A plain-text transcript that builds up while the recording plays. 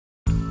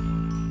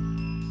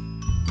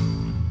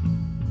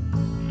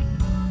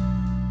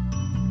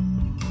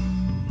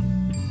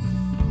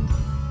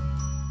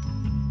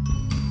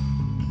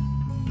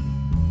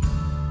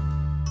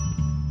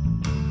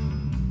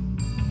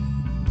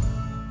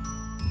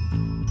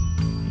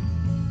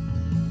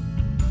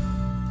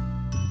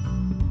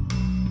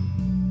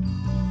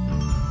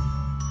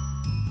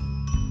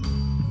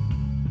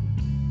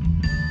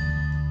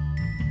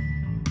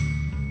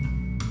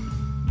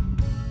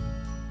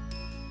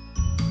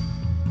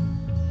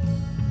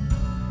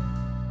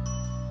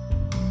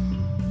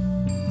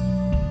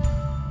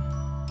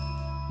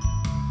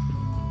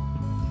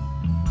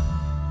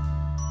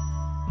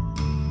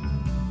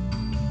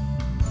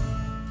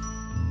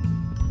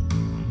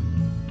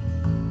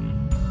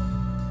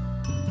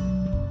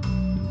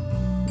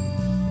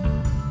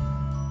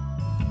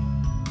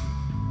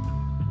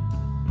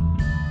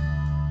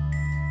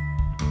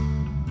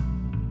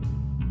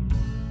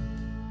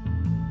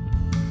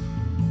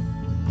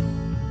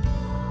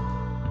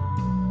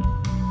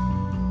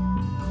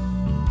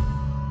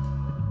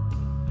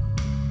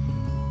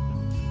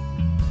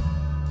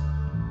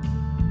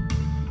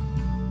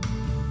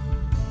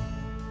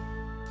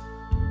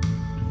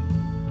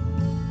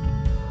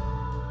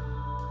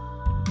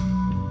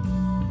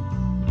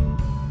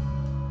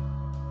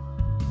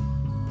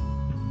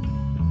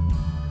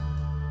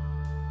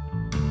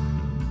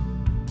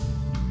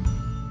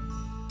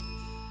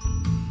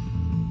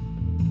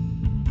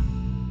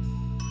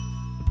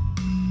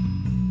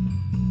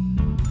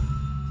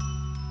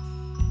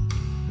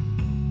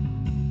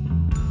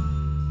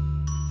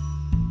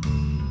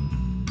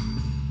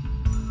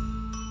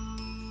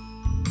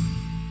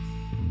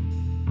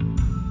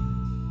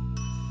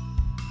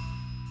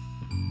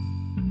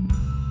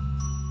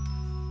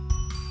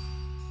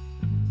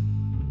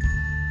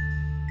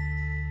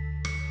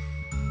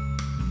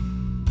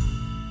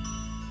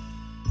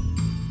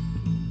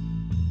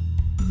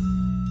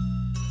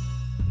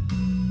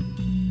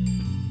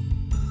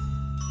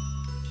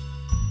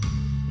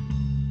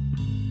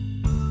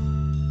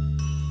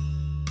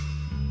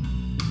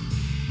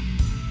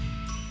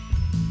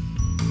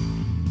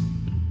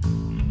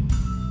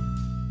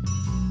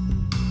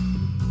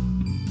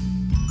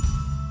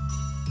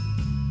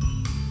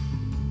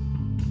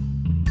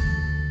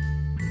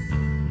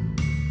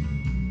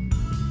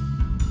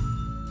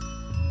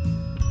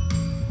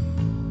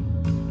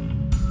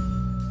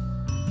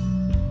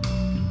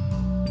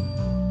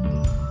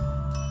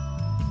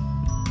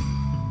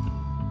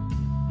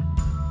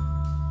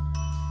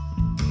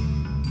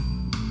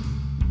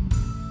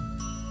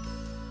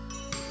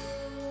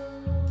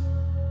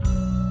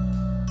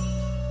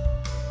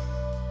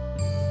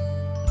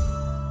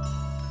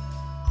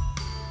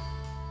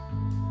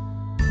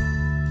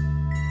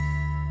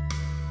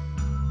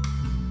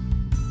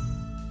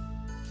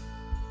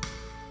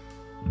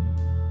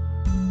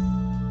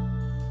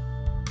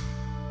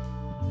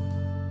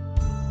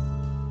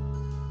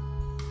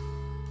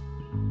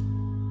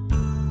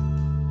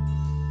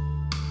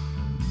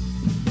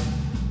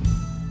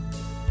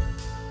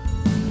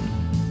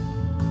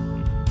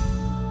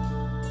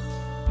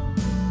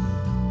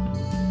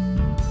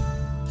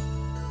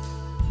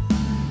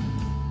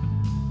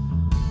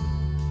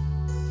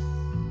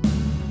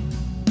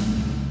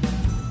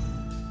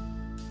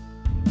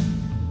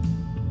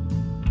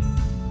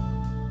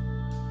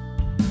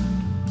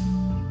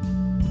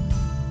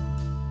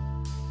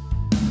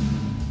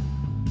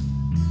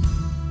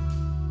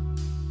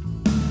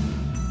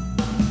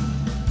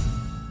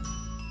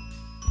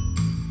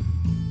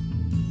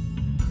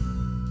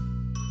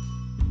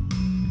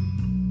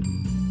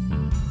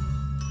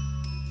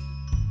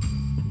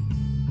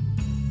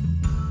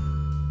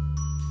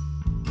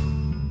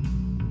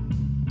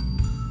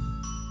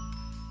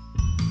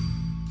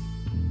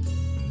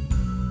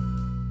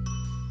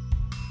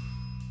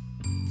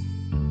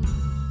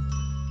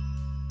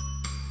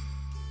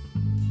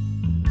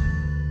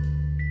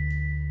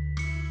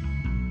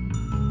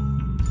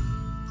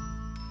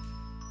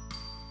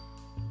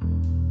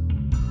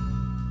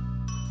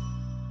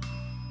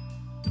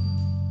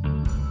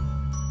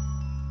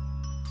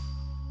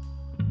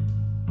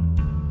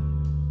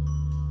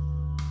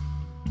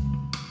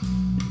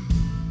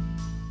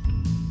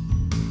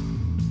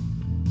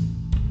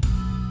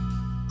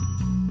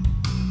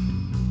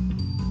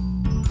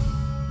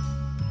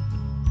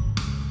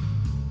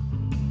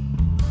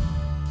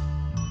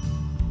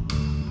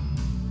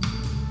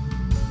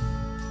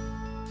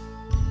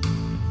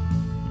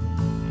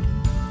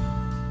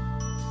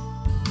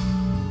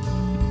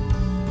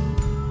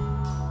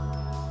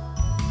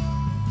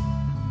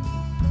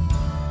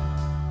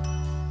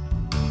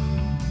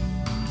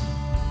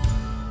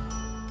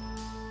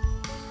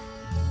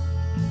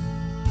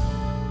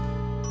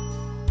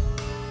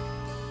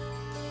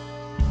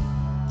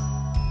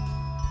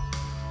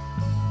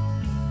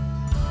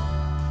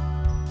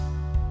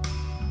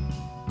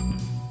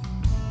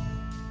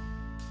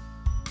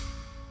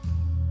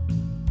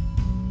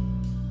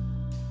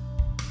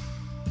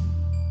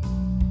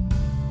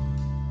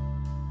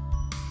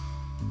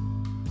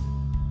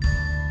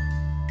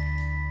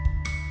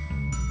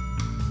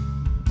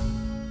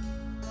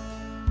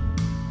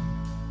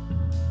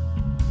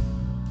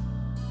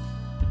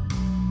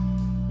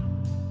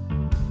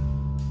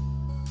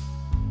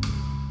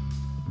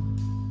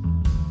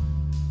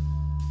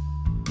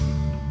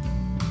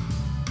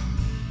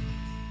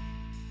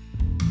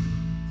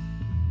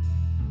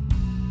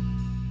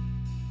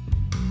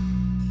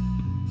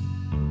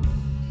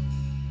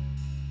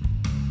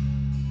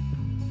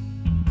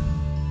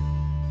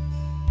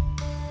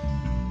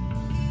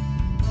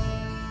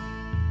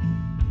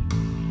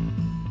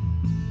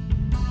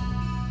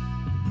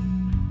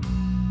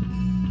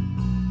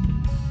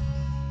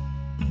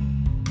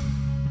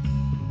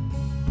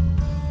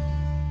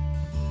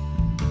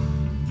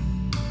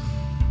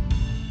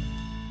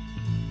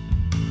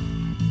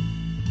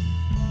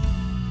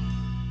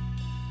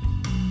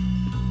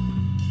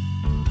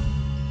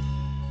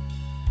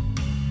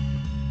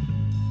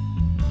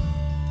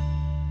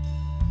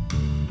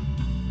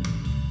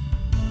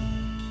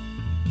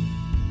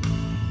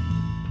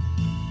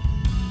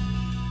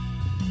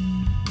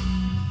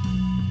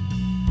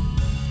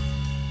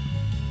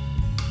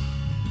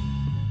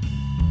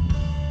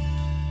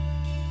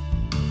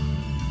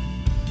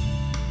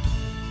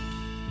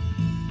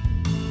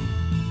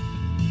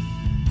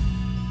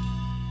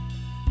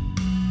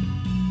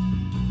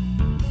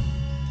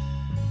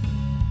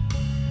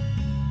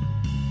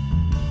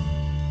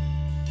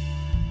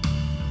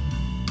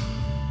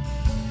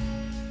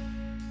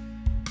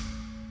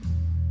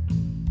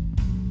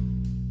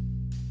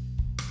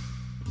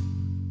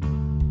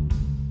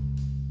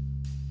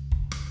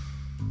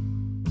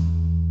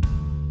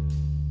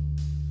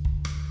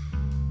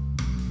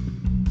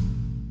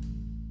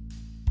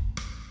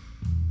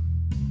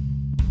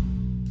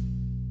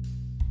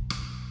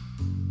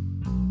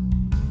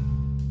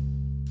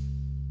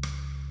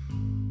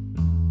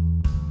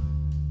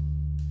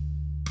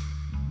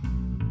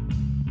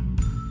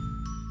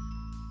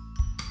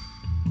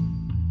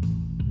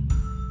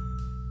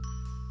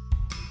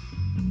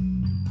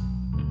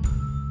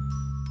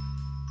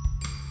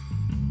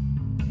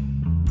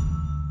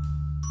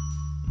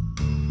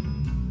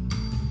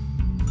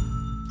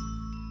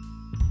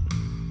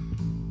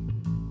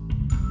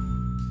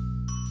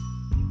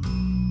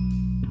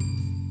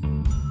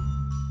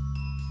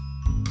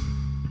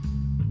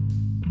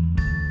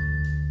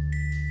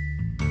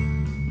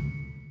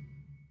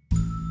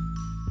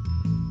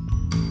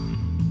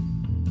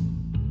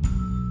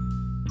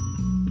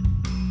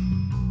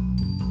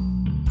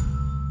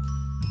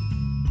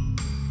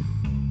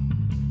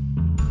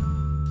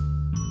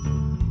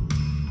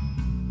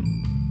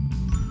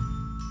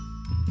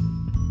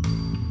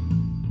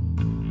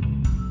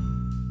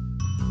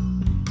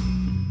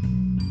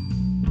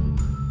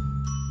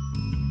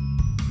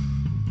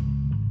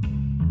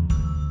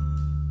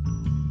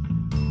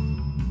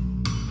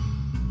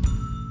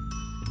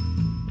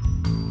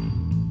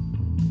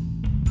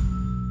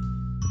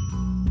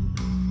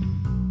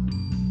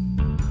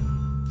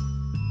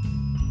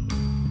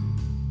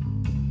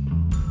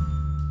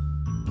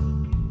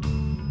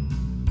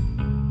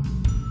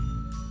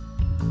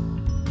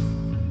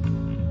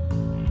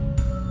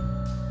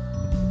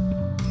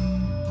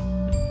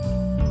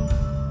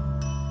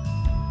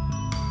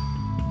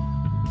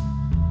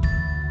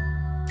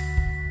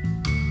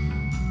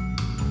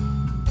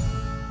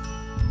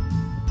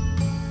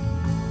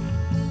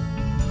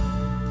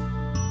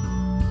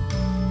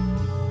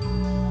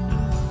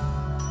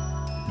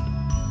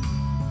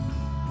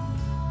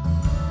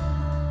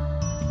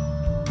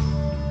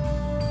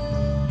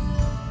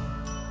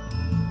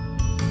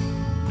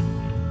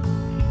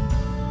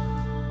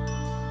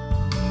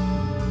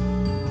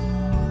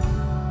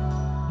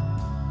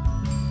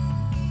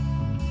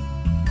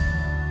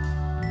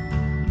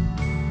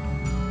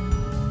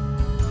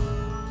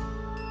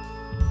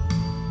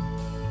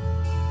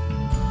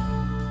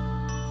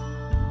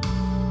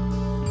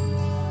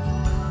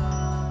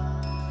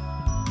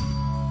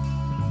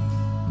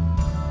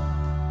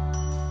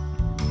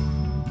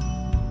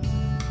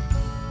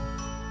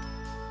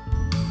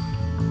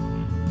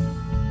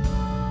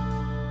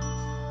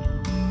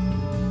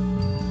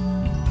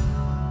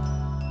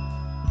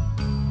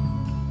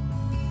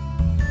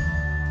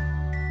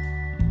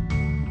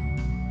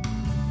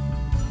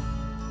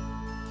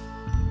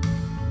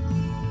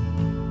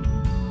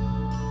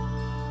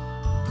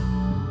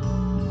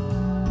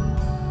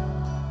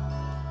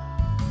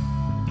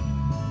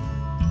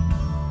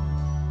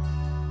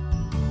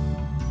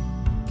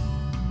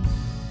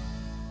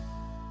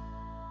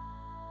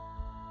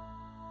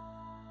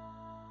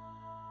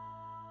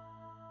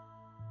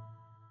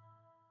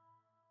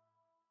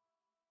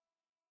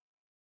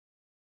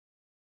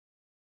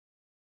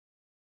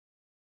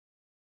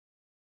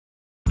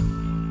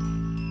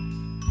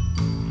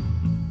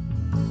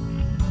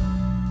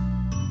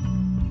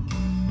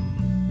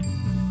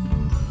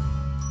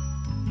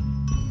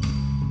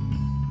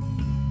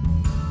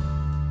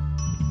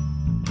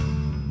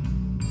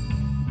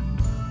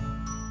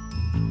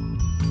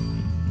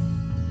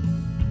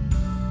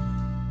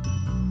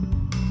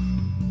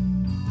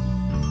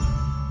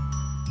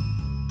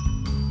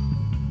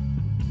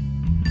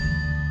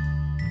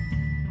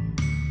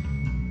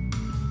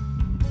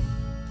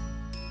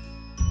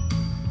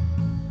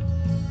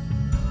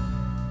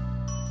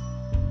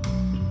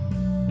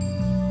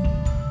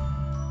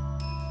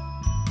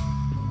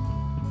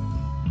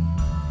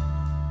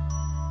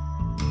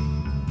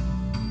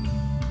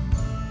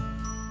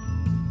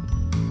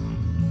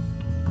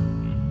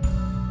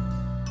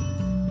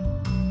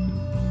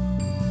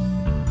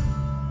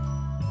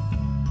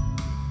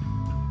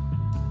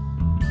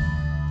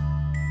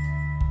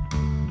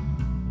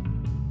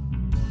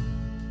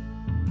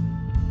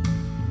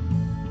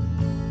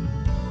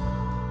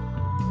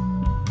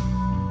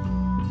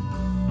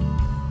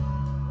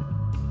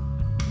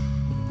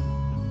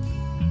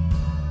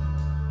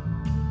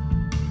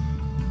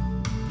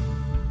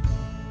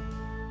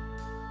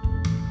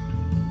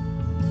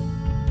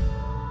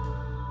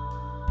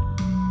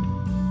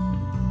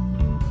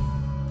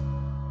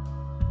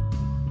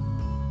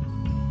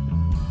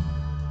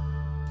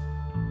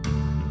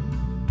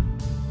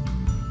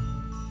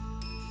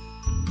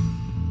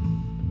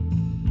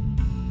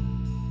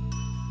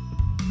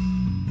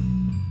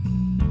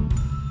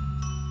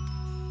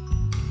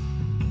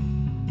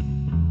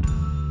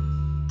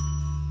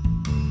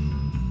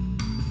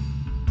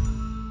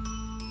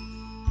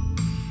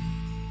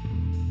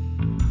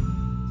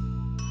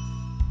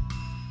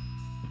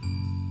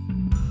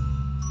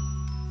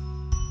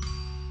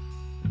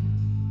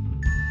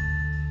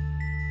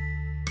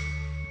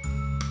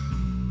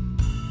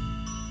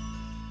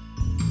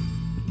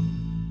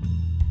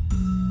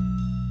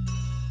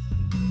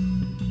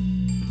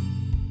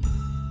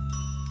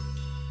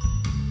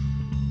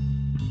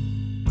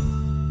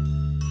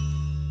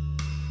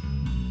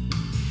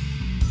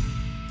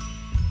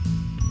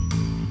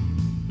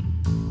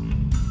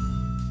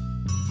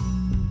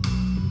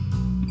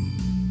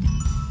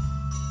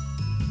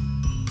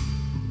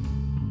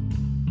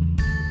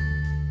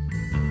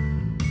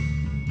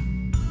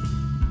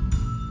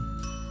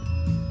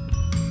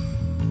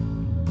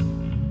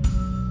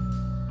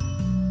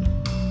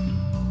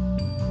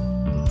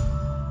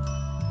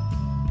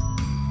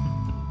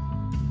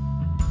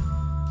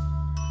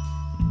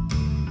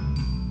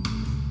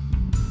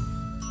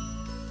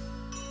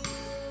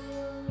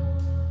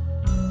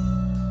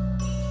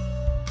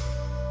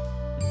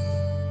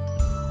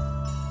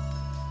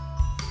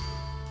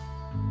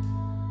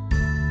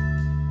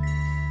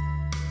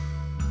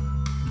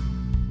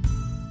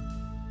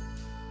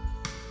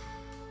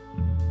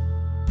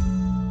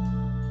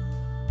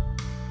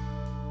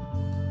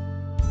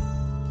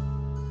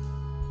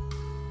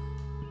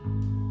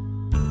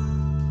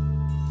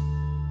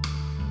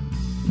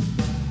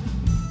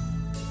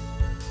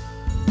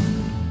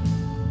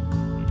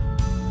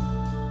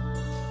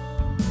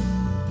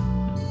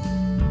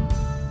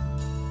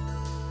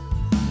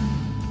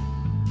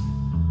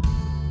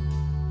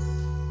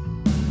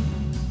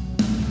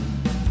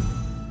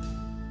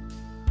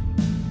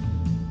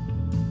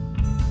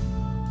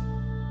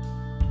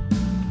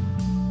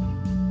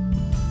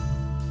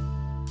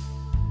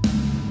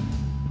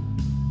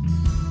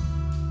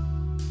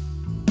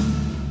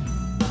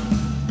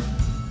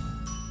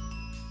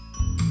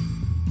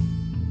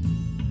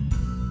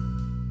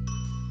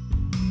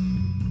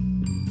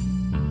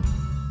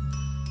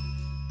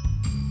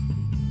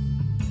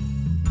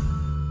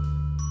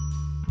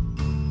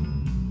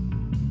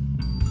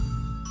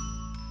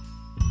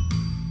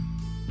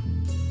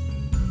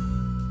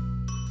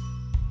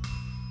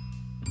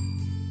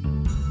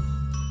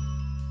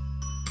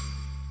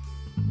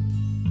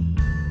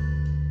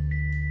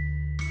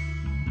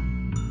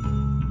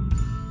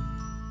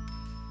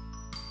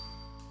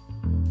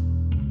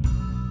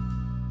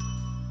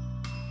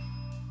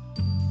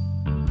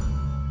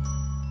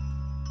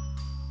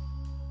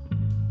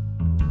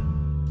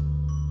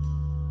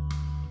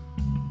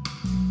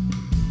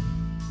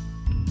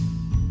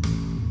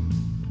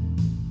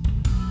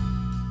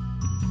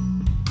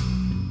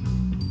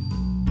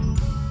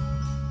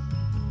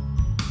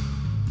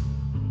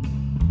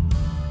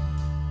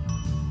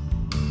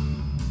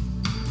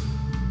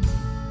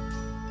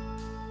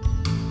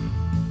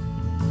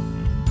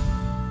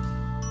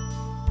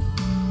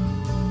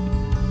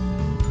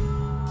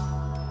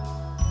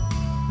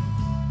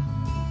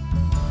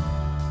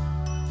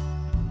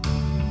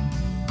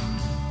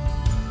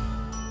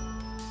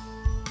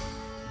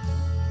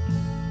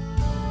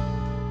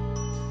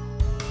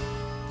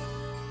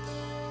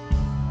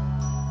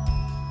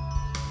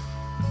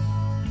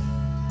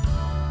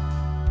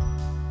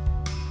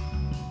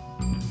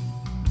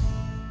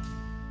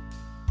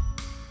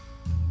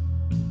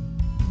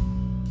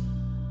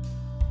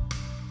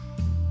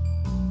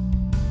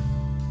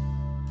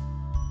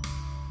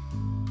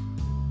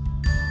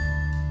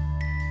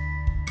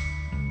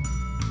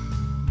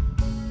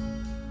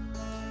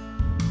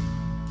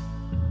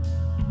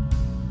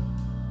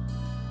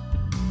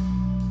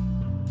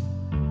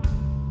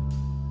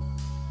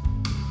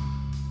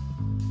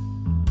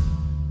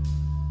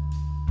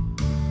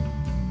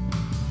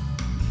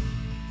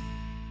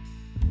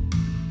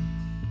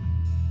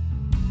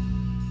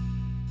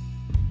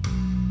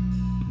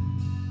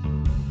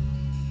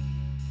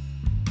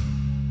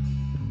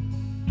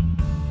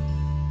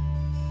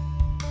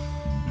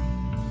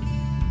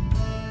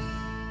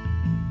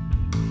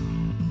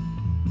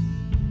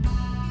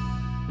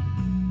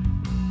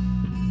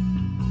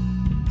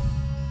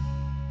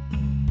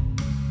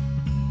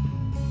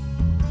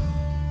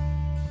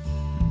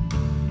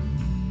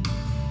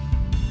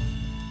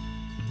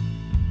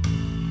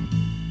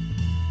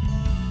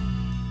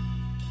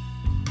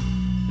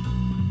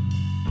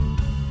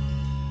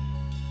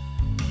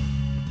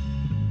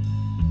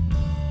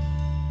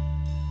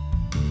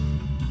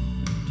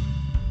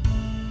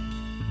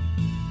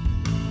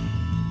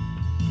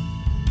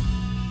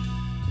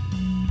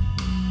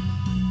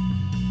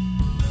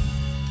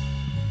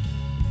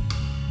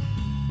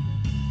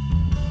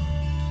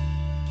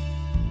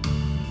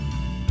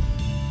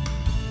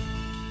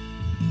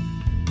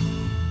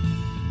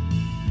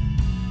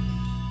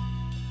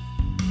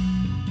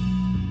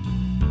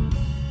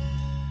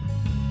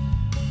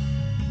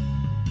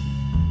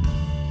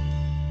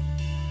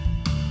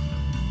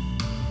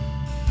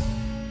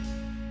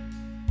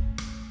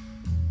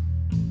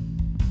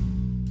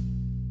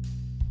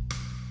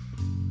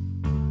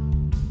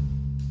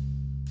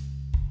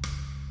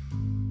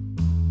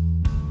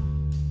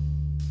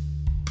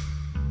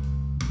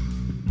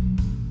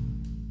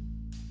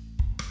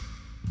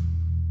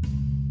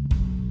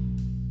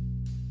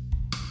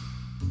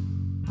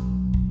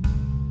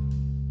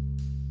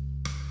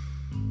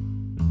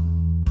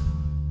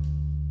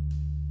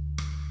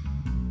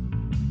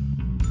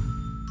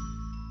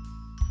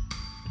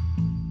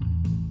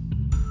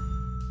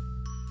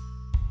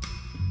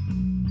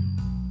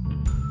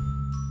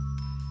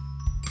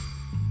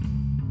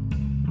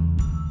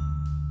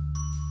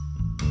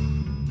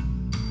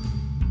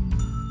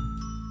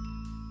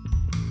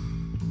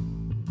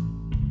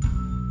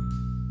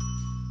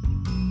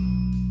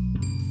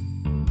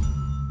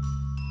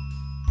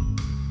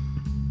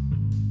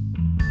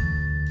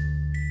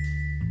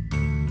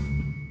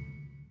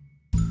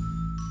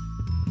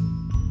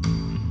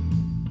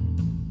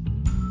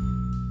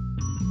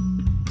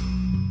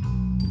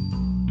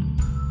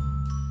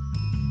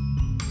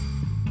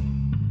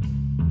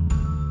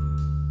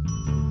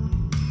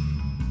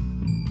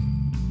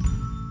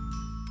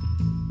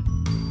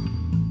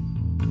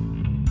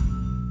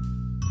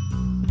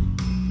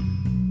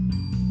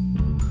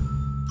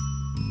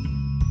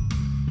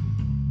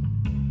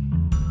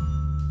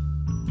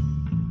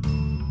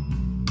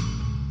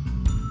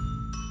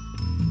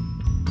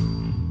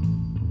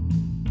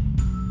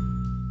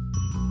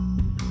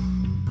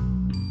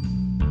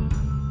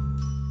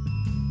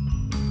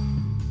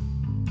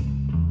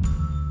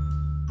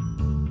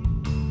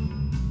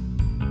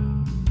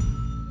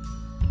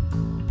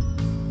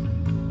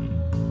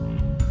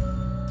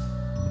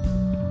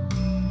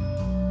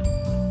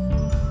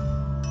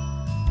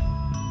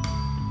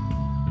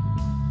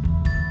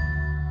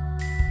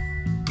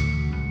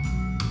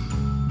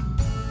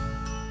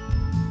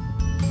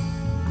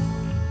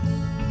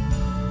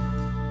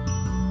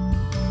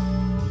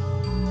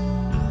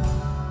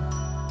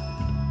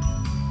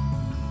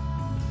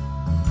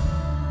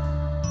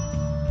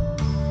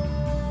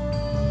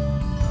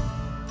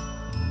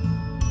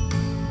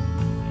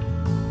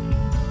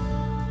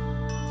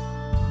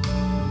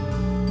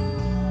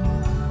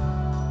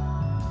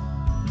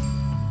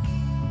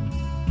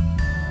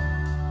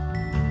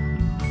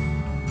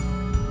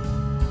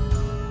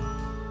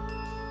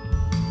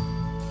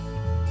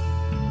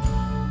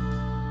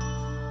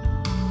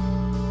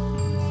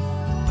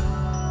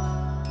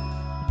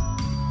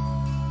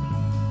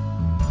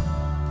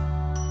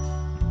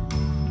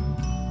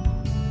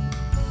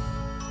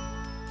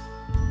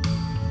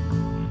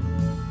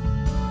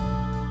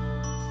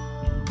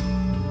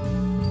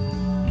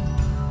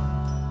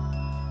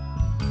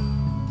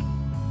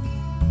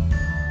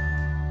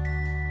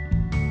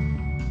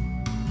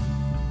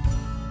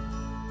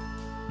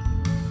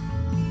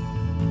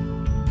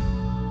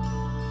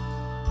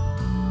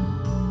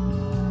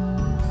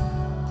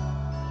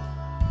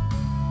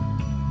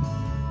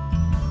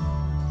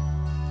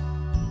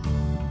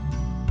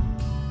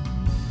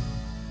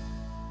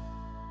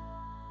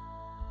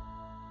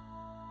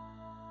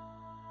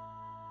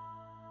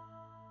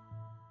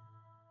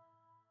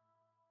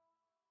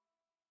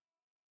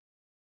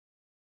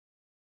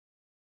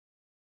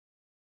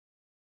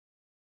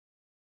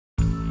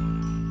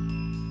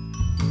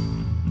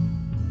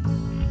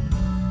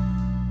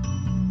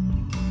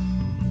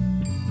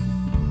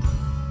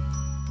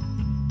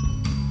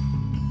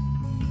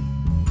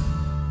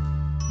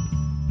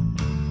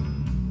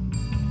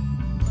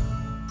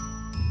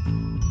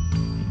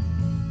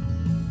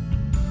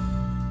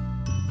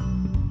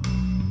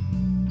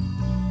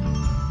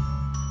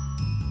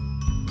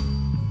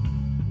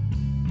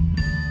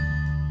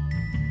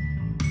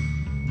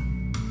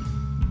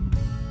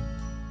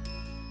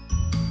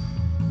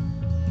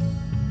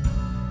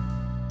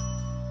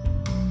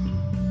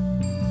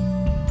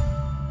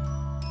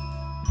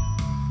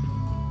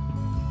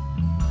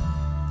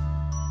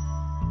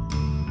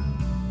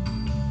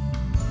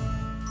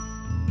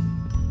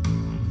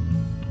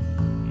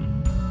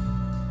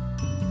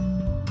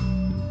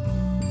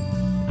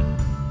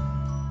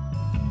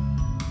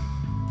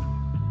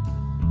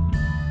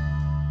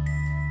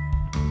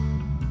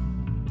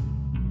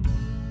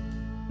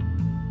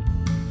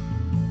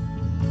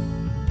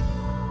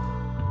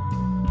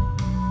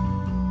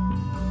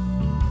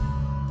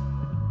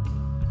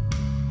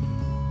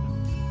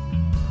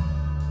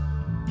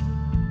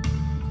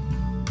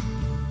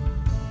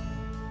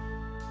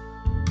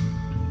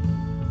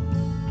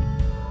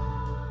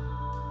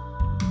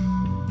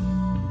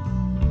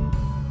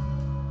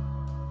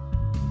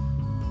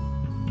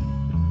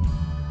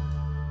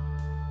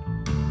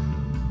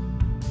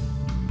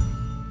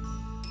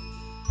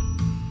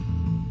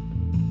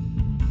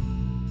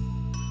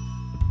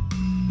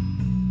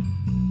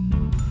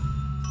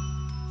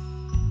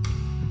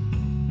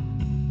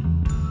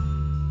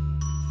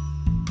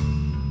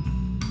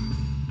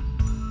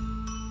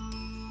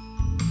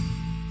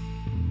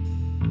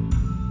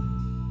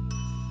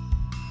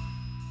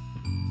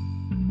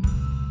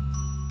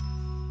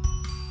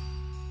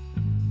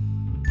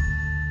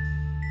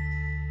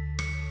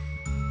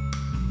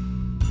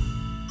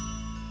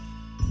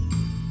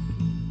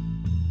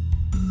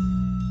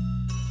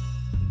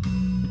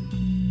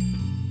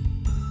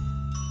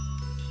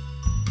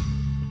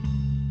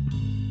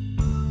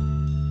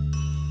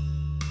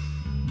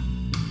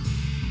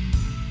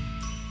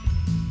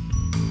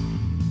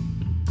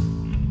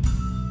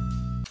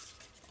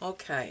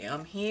Okay,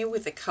 I'm here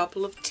with a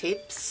couple of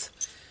tips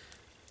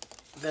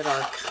that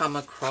I've come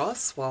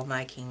across while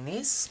making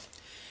this.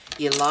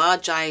 Your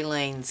large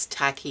Aleene's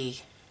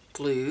tacky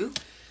glue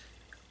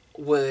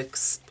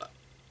works,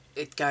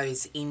 it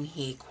goes in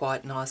here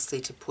quite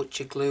nicely to put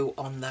your glue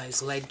on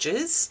those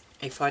ledges.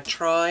 If I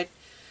tried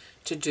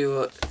to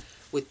do it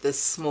with the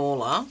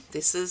smaller,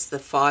 this is the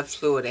 5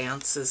 fluid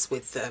ounces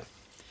with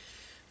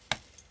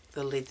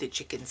the lid that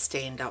you can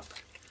stand up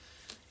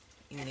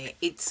in there.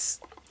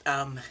 It's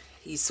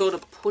you sort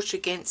of push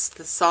against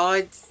the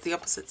sides, the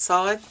opposite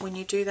side when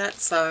you do that,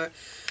 so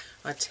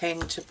I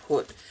tend to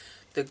put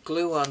the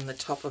glue on the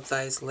top of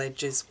those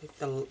ledges with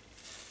the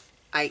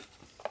 8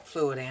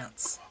 fluid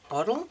ounce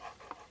bottle.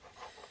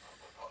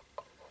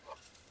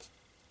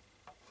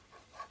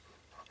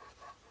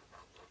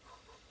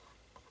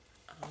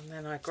 And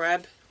then I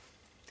grab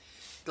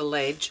the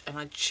ledge and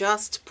I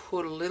just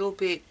put a little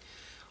bit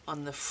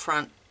on the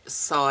front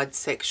side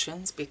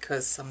sections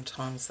because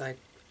sometimes they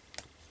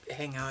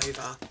hang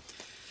over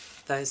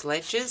those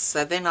ledges.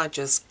 So then I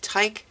just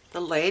take the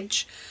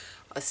ledge,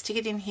 I stick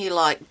it in here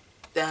like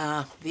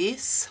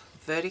this,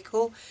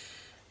 vertical,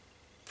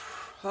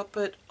 pop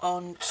it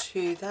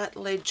onto that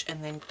ledge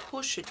and then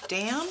push it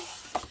down,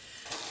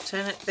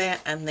 turn it down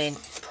and then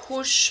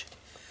push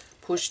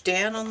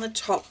down on the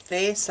top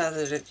there so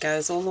that it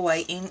goes all the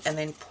way in, and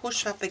then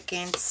push up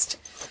against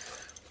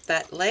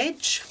that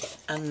ledge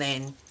and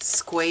then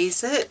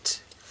squeeze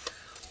it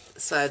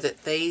so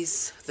that the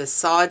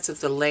sides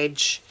of the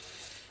ledge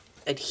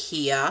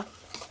adhere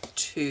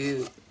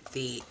to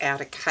the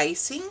outer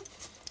casing,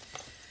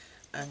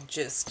 and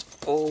just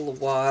all the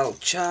while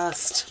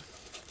just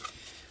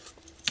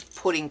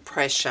putting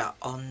pressure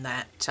on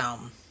that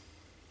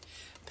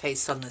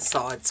piece on the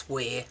sides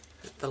where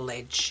the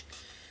ledge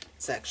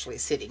is actually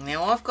sitting.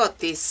 Now I've got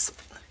this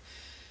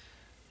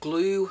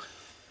glue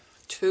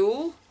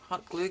tool,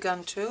 hot glue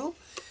gun tool,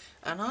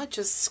 and I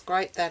just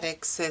scrape that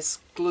excess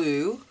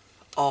glue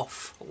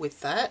off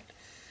with that.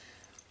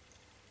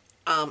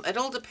 It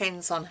all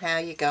depends on how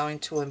you're going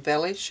to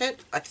embellish it.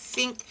 I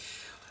think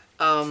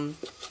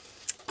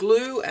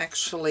glue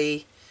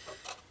actually,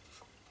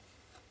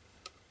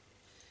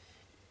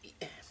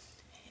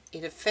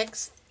 it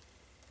affects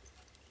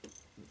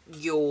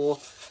your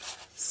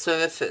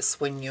surface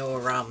when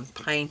you're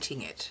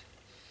painting it.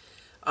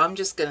 I'm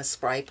just going to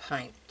spray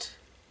paint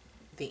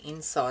the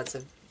insides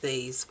of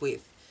these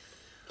with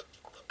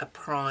a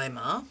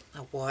primer,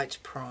 a white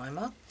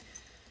primer,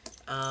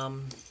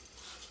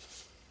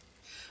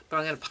 but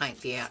I'm going to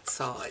paint the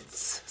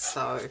outsides.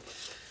 So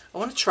I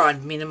want to try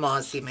and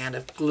minimise the amount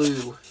of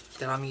glue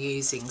that I'm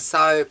using.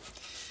 So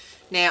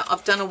now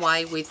I've done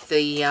away with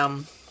the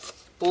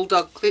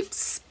bulldog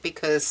clips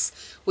because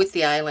with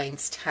the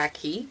Aleene's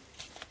tacky,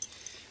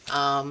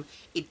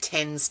 it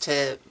tends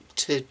to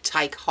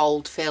take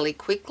hold fairly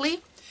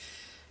quickly.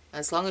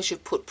 As long as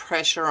you've put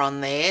pressure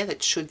on there,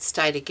 that should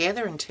stay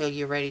together until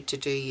you're ready to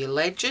do your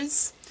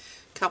ledges.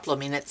 A couple of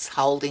minutes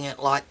holding it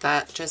like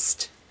that.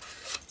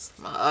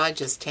 I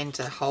just tend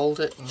to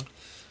hold it and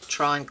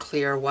try and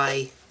clear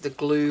away the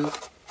glue,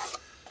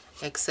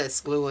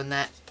 excess glue and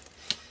that.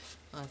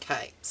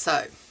 Okay,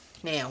 so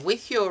now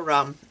with your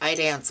 8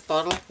 ounce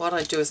bottle, what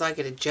I do is I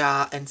get a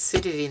jar and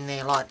sit it in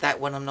there like that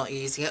when I'm not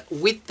using it,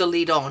 with the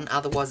lid on,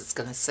 otherwise it's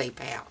going to seep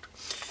out.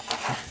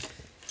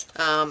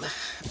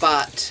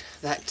 But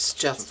that's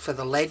just for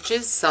the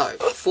ledges. So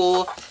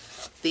for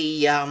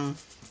the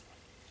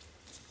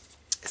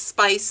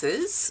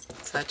spaces,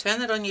 so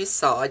turn it on your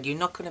side. You're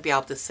not going to be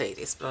able to see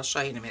this, but I'll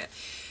show you in a minute.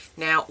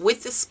 Now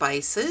with the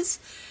spaces,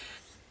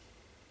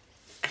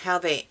 how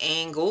they're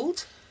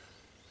angled,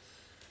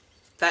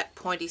 that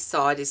pointy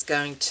side is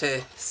going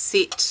to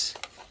sit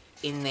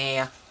in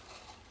there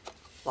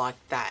like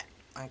that.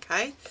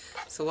 Okay,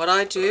 so what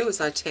I do is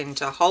I tend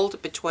to hold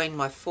it between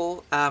my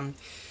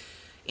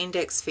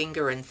index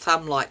finger and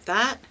thumb like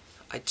that.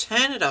 I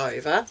turn it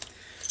over,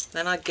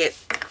 then I get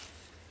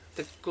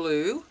the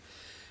glue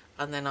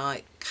and then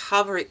I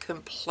cover it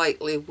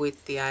completely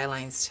with the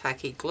Aleene's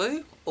tacky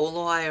glue all the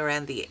way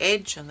around the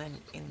edge and then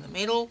in the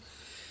middle.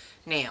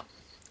 Now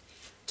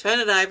turn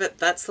it over,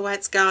 that's the way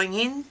it's going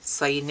in,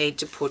 so you need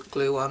to put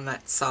glue on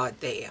that side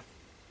there.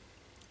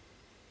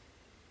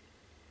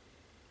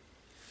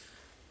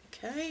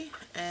 Okay,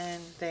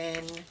 and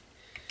then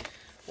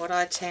what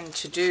I tend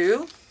to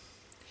do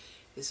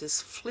is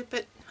just flip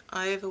it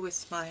over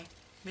with my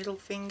middle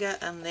finger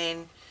and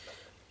then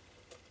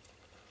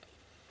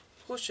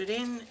push it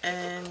in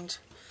and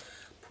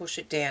push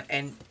it down,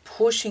 and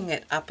pushing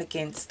it up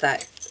against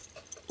that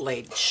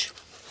ledge,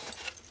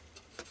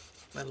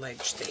 the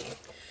ledge there.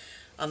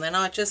 And then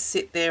I just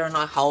sit there and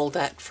I hold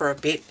that for a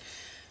bit,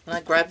 and I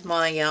grab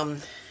my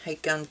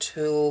heat gun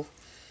tool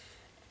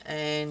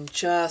and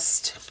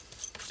just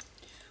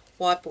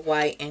wipe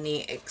away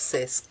any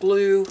excess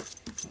glue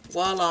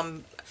while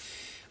I'm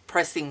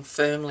pressing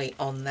firmly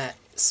on that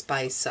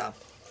spacer.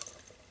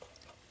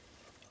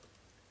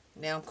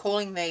 Now I'm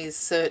calling these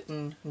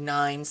certain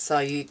names so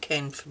you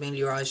can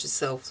familiarise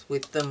yourself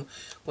with them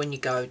when you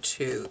go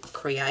to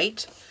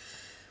create.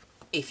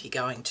 if you're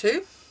going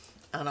to.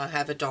 And I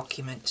have a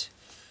document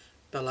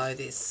below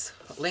this,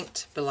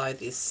 linked below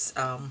this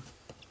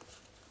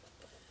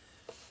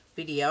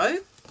video,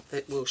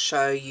 that will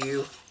show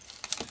you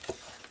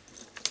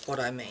what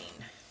I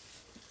mean.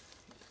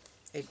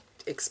 It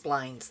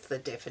explains the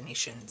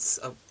definitions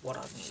of what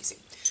I'm using.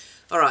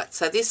 Alright,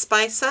 so this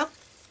spacer,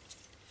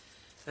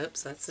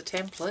 oops, that's the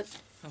template.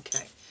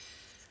 Okay,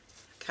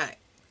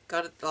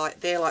 got it like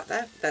there, like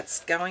that.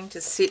 That's going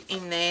to sit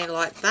in there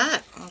like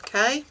that.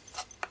 Okay,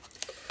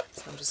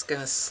 so I'm just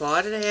going to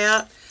slide it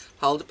out,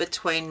 hold it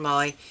between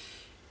my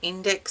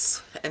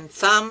index and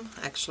thumb.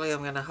 Actually,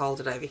 I'm going to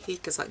hold it over here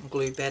because I can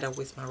glue better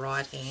with my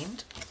right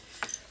hand.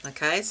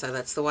 Okay, so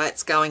that's the way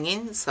it's going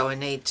in. So I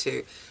need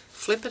to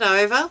flip it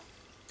over,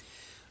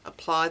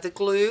 apply the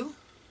glue,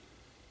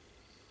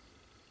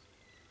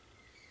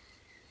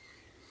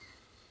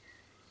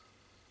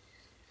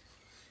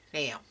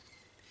 now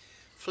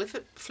flip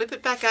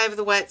it back over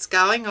the way it's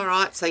going. All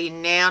right, so you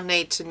now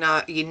need to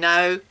know,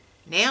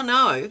 now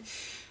know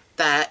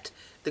that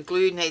the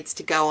glue needs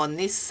to go on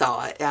this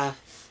side.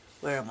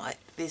 Where am I?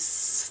 This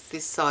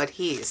side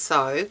here.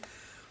 So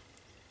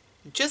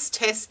just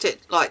test it,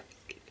 like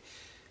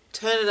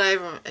turn it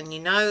over, and you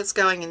know it's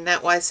going in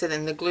that way, so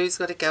then the glue's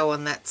got to go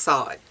on that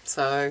side.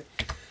 So,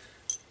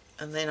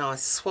 and then I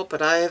swap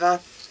it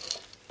over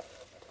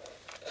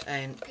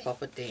and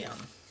plop it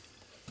down.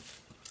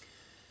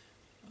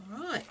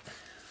 Alright,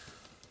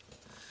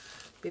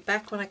 be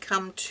back when I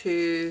come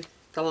to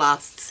the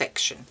last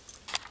section.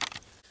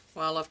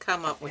 Well, I've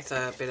come up with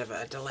a bit of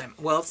a dilemma.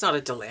 Well, it's not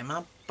a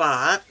dilemma,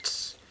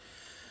 but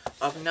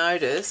I've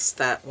noticed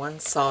that one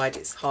side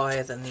is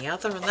higher than the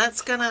other, and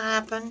that's going to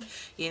happen.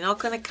 You're not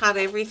going to cut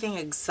everything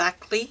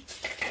exactly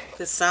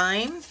the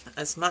same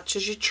as much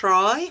as you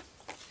try.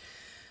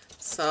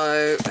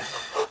 So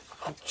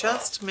I've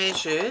just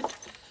measured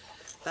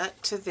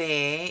that to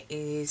there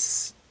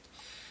is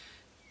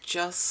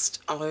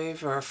just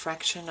over a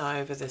fraction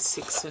over the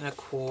 6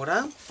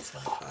 1/4. So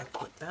if I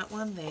put that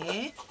one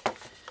there,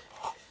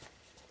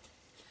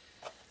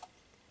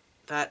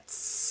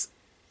 that's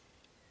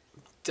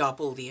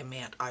double the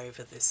amount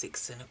over the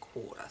 6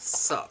 1/4.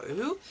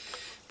 So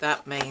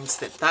that means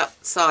that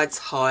that side's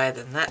higher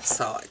than that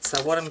side.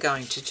 So what I'm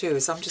going to do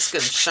is I'm just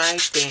going to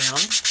shave down.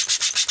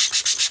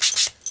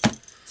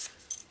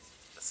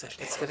 So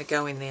it's going to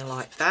go in there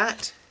like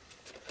that.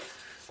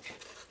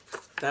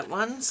 That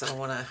one. So I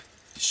want to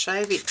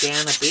shave it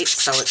down a bit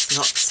so it's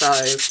not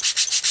so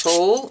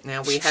tall.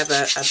 Now we have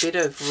a bit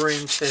of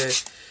room to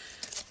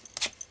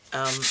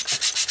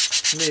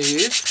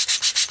move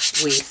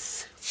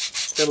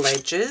with the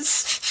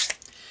ledges.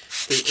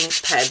 The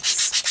ink pads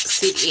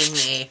sit in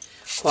there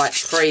quite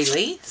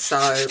freely,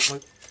 so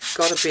we've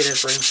got a bit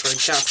of room for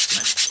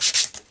adjustment.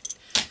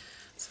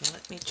 So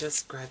let me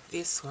just grab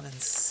this one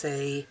and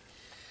see.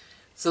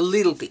 It's a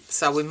little bit,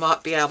 so we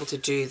might be able to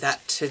do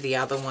that to the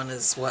other one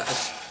as well,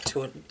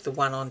 to the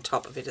one on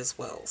top of it as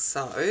well.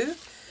 So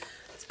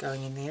it's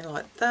going in there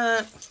like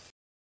that.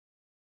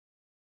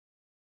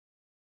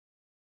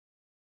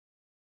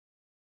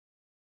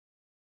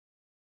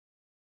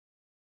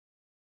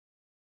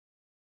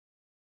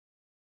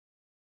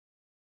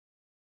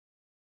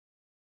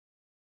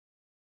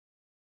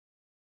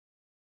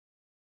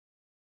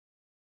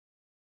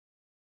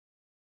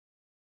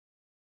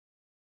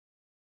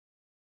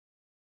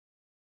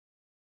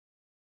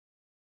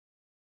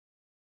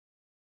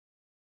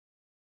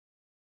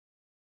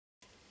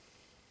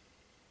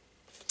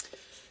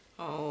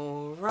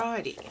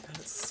 Alrighty,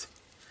 let's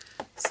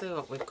see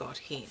what we've got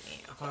here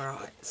now.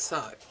 Alright,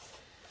 so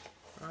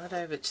right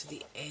over to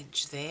the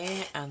edge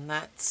there, and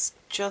that's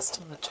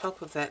just on the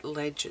top of that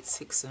ledge at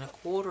 6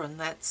 1/4, and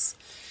that's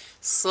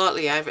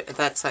slightly over.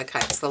 That's okay,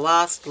 it's the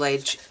last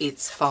ledge,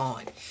 it's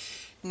fine.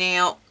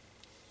 Now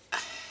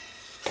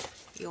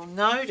you'll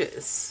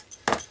notice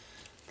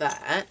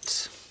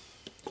that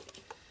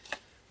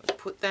I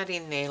put that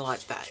in there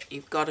like that.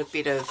 You've got a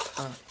bit of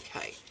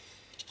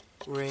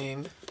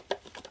room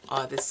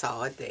either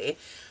side there,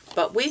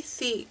 but with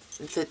the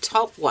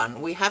top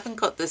one we haven't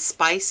got the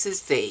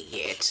spaces there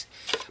yet,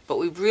 but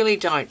we really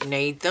don't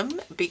need them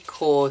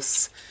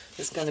because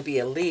there's going to be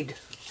a lid,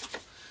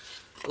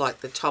 like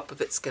the top of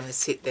it's going to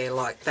sit there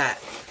like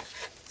that.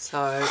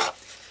 So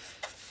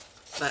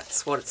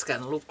that's what it's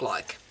going to look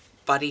like.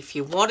 But if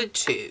you wanted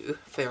to,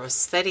 for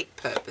aesthetic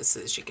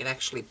purposes, you can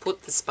actually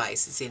put the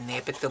spaces in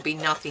there, but there'll be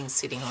nothing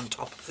sitting on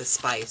top of the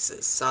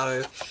spaces.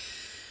 So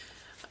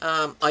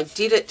I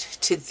did it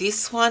to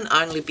this one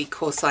only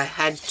because I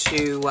had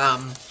to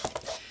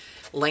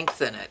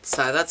lengthen it.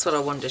 So that's what I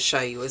wanted to show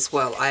you as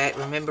well.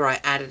 Remember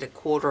I added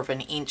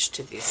 1/4 inch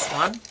to this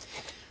one.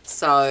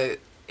 So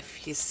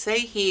if you see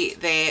here,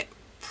 they're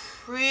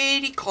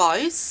pretty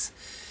close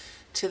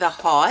to the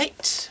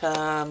height.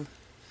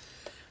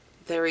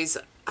 There is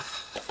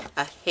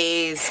a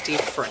hair's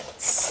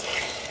difference.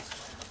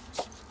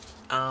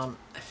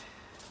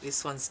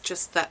 This one's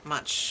just that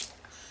much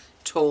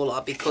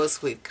taller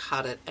because we've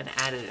cut it and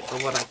added it.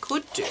 But what I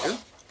could do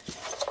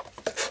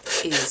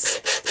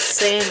is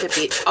sand a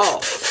bit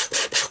off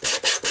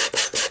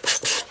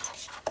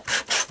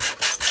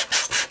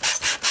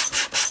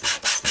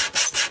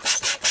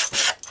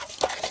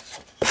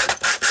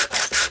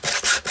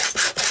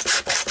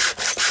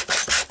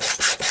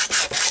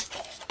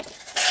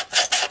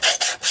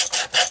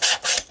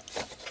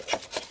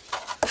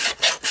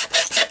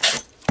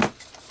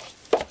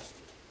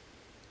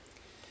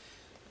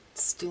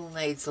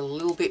needs a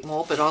little bit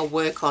more, but I'll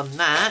work on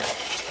that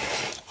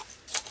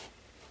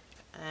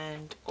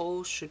and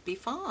all should be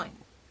fine.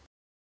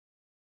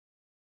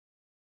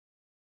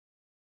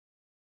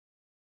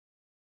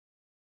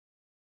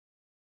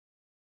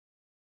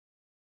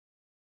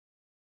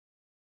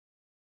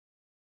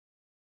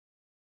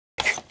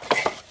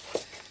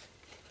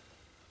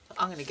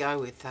 I'm going to go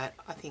with that.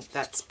 I think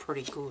that's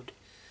pretty good.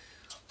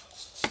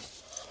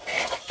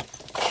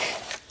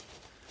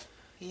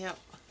 Yep.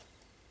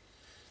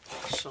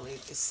 Actually,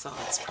 this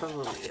side's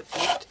probably a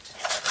bit.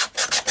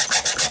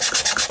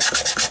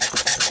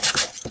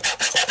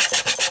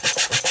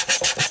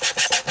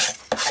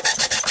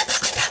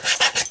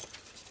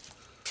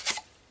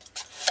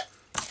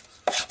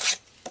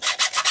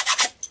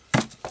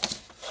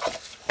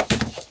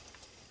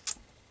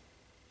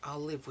 I'll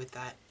live with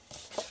that.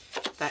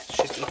 That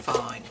should be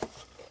fine.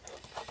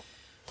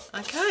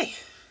 Okay.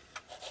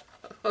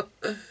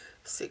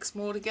 6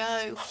 more to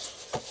go.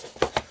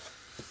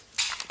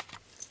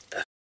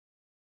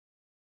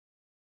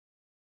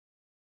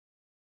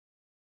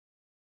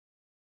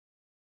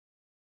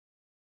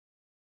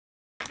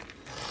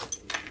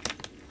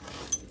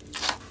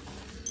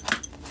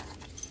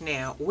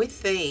 Now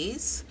with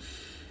these,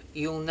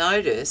 you'll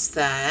notice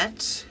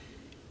that,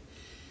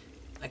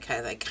 okay,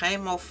 they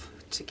came off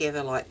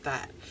together like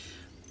that,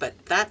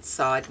 but that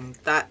side and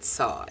that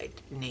side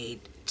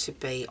need to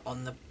be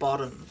on the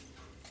bottom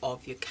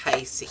of your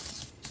casing.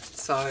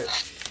 So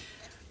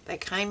they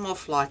came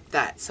off like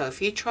that. So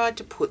if you tried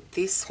to put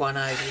this one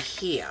over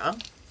here,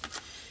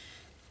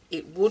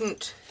 it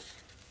wouldn't,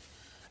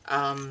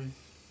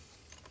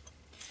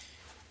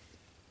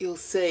 you'll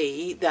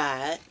see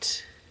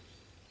that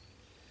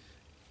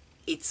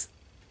it's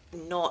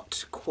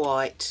not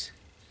quite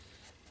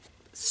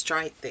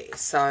straight there,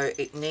 so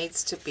it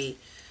needs to be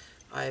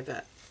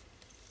over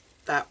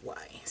that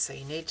way. So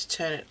you need to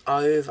turn it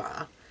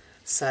over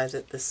so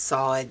that the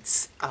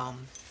sides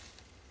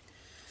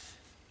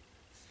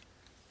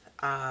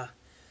are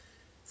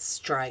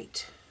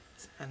straight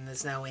and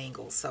there's no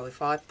angle. So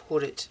if I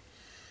put it,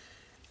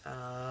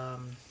 how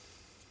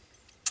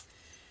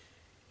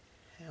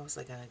was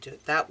I going to do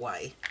it? That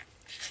way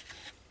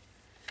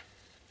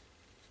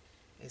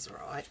is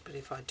right, but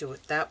if I do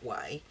it that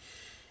way,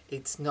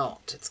 it's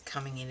not. It's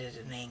coming in at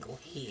an angle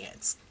here.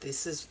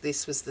 This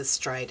was the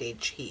straight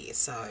edge here,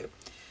 so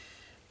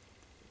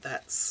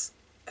that's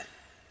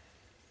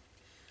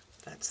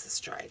the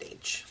straight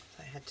edge.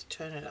 I had to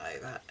turn it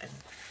over and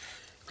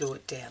glue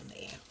it down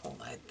there,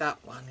 although that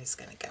one is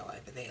going to go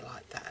over there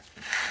like that.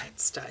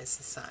 It stays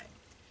the same.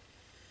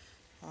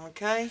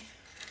 Okay,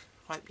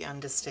 hope you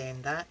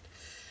understand that.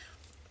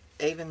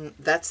 Even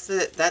that's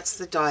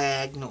the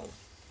diagonal.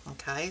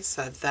 Okay,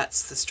 so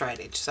that's the straight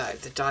edge. So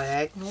the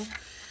diagonal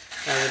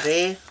over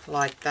there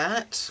like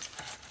that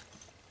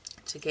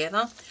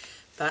together,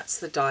 that's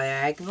the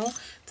diagonal.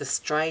 The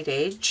straight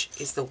edge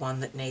is the one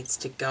that needs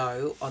to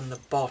go on the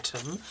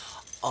bottom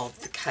of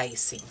the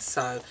casing.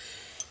 So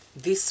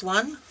this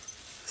one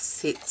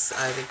sits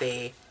over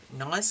there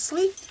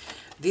nicely.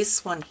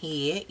 This one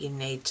here, you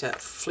need to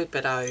flip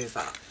it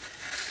over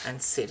and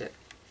sit it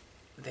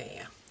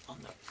there on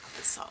the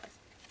other side.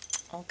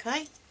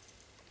 Okay.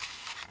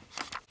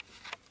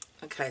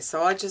 Okay,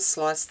 so I just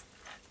sliced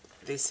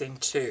this in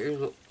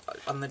two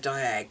on the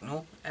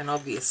diagonal, and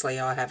obviously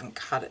I haven't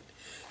cut it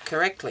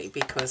correctly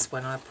because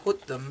when I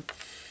put them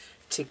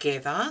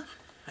together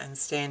and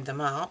stand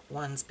them up,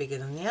 one's bigger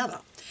than the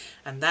other,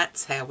 and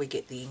that's how we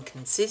get the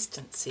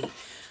inconsistency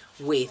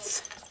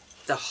with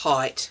the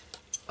height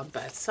on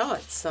both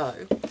sides.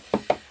 So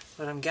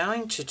what I'm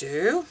going to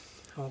do,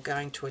 or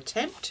going to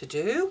attempt to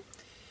do,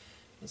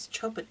 is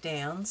chop it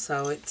down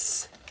so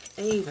it's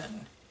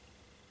even.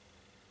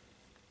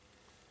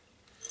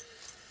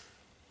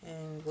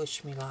 And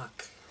wish me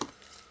luck.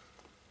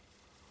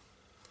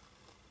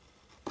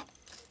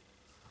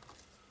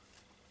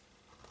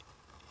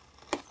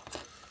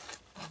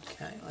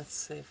 Okay, let's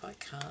see if I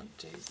can't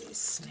do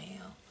this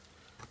now.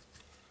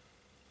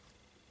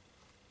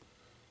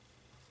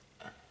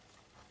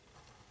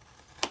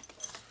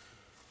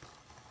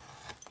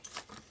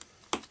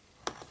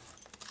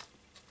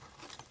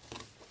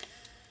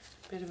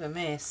 Bit of a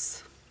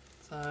mess,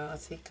 so I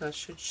think I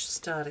should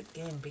start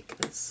again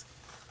because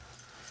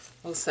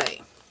we'll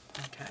see.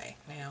 Okay,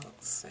 now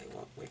let's see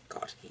what we've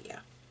got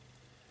here.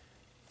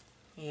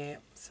 Yeah,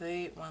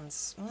 see,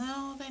 one's,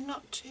 well, they're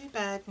not too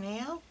bad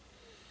now.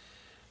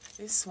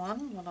 This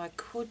one, what I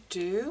could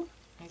do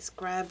is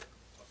grab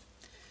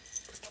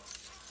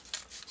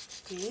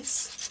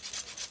this,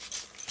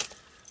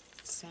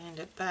 sand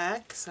it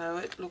back so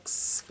it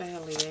looks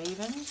fairly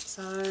even.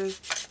 So,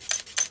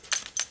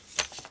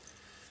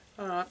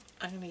 alright,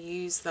 I'm going to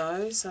use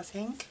those, I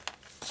think.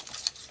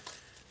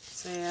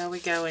 See how we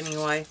go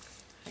anyway.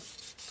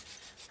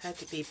 Had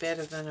to be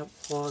better than it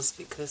was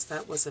because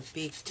that was a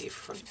big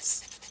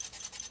difference.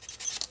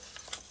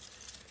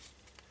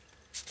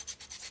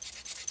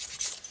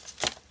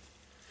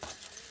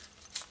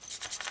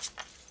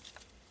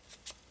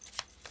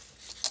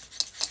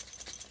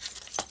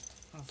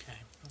 Okay,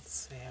 let's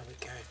see how we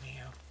go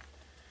now.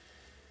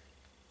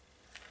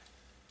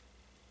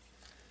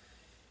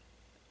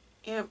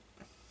 Yep,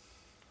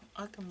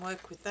 I can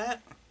work with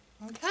that.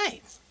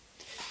 Okay.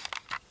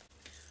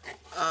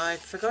 I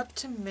forgot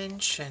to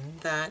mention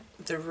that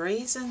the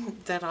reason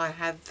that I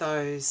have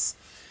those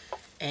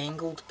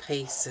angled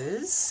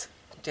pieces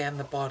down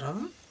the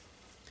bottom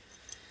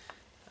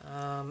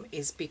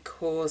is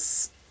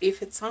because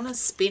if it's on a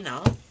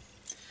spinner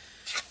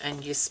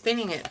and you're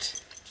spinning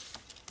it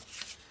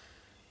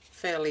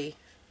fairly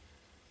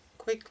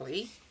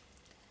quickly,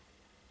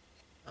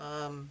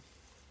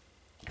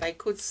 they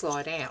could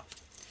slide out,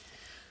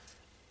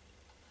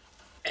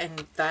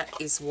 and that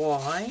is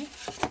why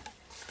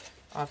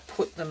I've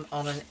put them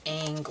on an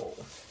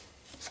angle,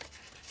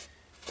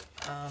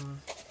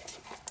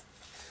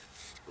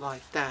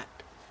 like that.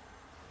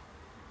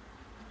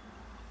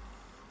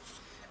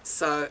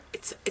 So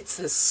it's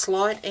a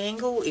slight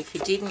angle. If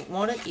you didn't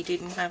want it, you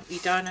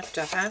don't have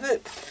to have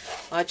it.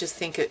 I just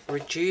think it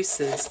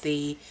reduces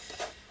the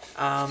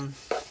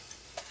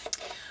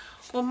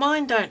well,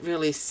 mine don't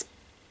really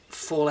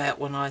fall out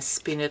when I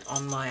spin it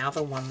on my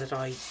other one that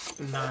I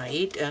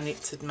made, and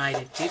it's made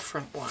a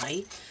different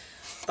way,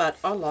 but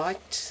I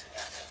liked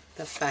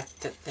the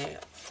fact that they're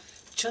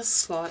just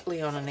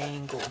slightly on an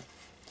angle.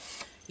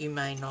 You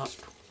may not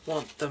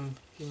want them,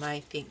 you may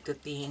think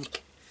that the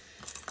ink,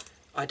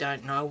 I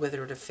don't know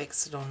whether it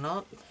affects it or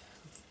not,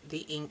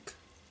 the ink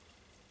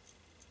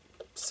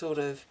sort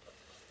of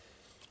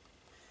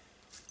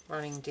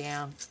running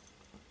down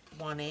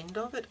one end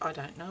of it, I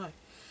don't know.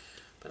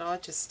 But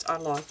I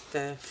like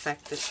the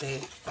fact that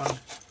they're on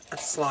a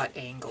slight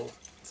angle.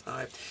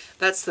 So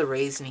that's the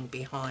reasoning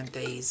behind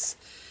these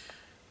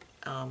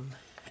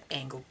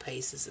angled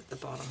pieces at the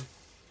bottom.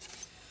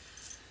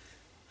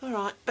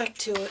 Alright, back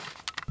to it.